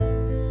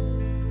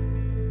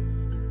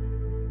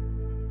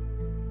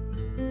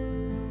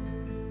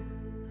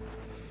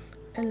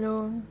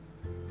Hello,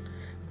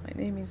 my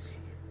name is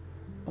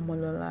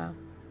Omolola,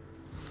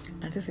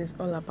 and this is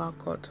All About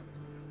God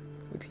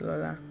with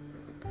Lola.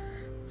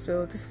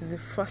 So this is the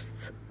first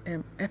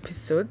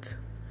episode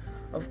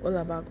of All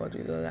About God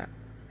with Lola.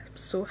 I'm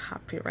so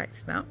happy right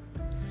now.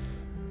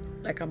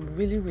 I'm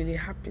really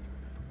happy.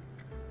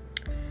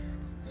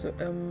 So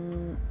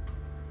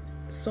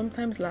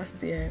sometimes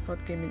last year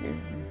God gave me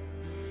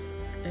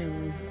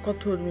God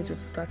told me to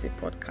start a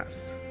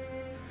podcast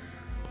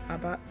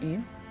about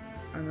Him,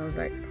 and I was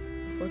like,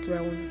 what do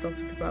I want to talk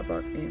to people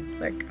about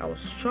Him? I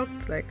was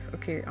shocked.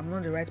 Okay, I'm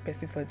not the right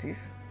person for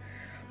this.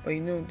 But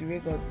the way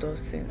God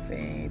does things,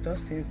 He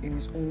does things in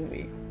His own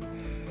way.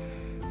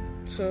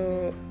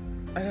 So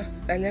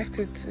I left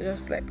it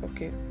just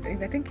okay.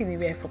 I think in a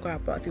way I forgot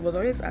about it. It was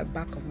always at the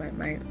back of my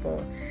mind,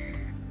 but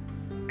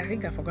I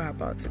think I forgot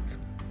about it.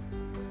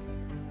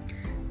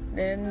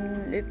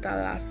 Then later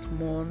last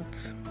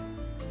month,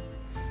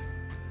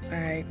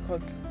 I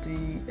got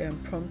the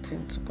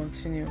prompting to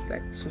continue,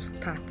 to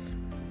start,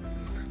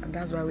 and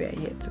that's why we are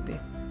here today.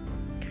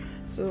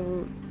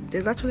 So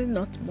there's actually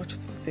not much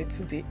to say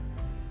today,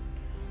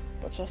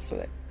 but just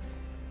to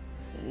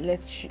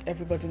let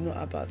everybody know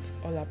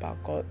all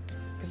about God,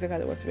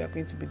 basically what we are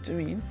going to be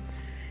doing,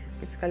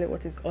 basically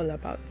what it's all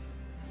about,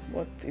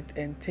 what it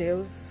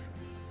entails,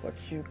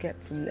 what you get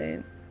to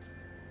learn.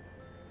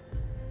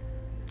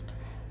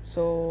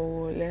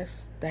 So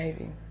let's dive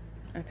in,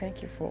 and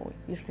thank you for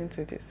listening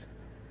to this.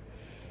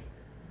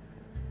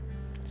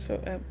 So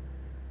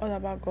All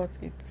About God,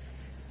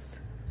 it's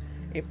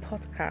a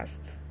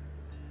podcast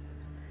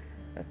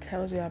that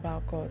tells you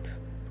about God.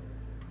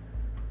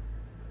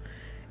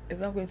 I'm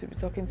not going to be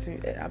talking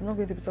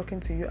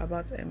to you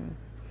about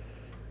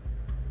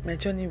my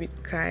journey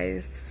with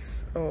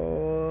Christ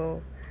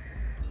or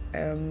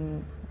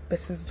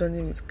person's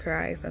journey with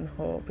Christ and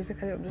all.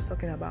 Basically, I'm just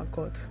talking about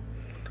God,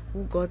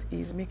 who God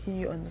is, making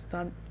you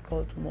understand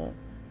God more,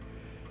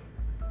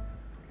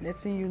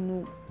 letting you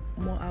know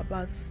more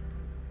about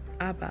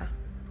Abba.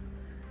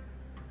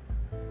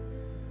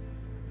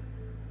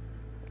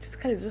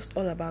 Basically, it's just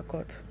all about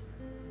God.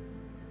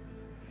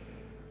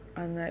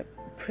 And I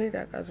pray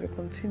that as we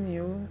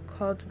continue,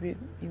 God will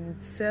in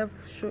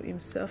itself show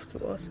Himself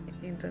to us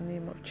in the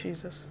name of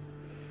Jesus.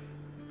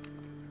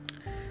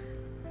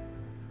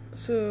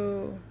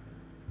 So